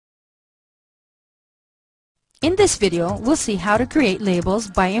In this video, we'll see how to create labels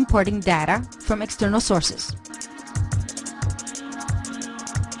by importing data from external sources.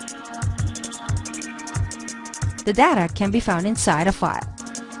 The data can be found inside a file,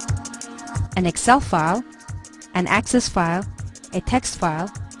 an Excel file, an Access file, a text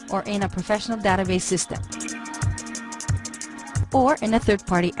file, or in a professional database system, or in a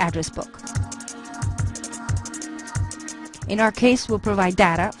third-party address book. In our case, we'll provide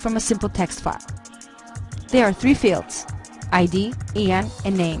data from a simple text file. There are three fields: ID, EN,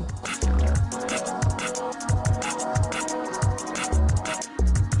 and name.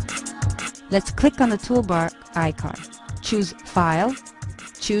 Let's click on the toolbar icon. Choose File,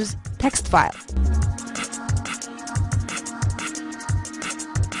 choose Text File.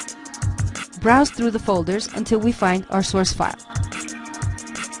 Browse through the folders until we find our source file.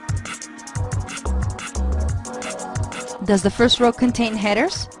 Does the first row contain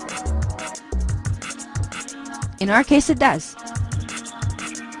headers? In our case, it does.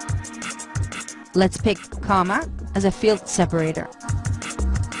 Let's pick comma as a field separator.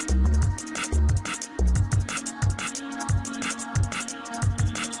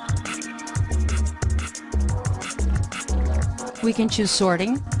 We can choose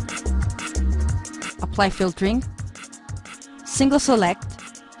sorting, apply filtering, single select,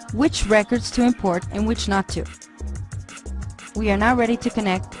 which records to import and which not to. We are now ready to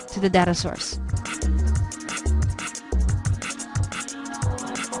connect to the data source.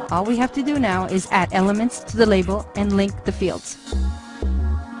 All we have to do now is add elements to the label and link the fields.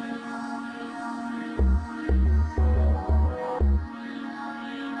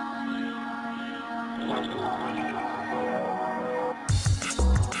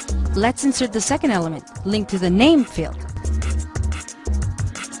 Let's insert the second element, linked to the name field.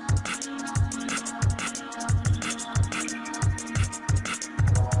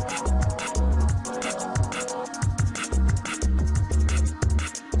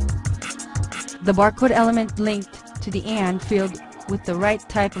 The barcode element linked to the AND field with the right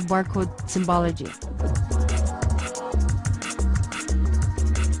type of barcode symbology.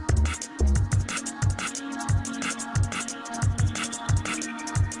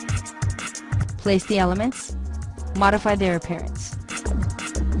 Place the elements, modify their appearance.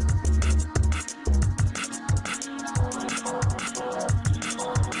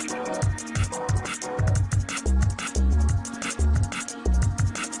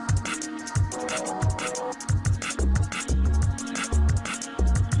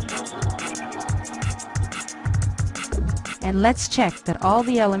 And let's check that all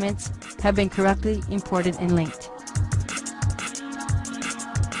the elements have been correctly imported and linked.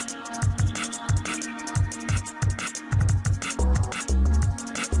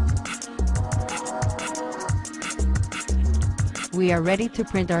 We are ready to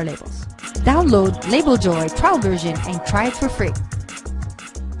print our labels. Download Labeljoy trial version and try it for free.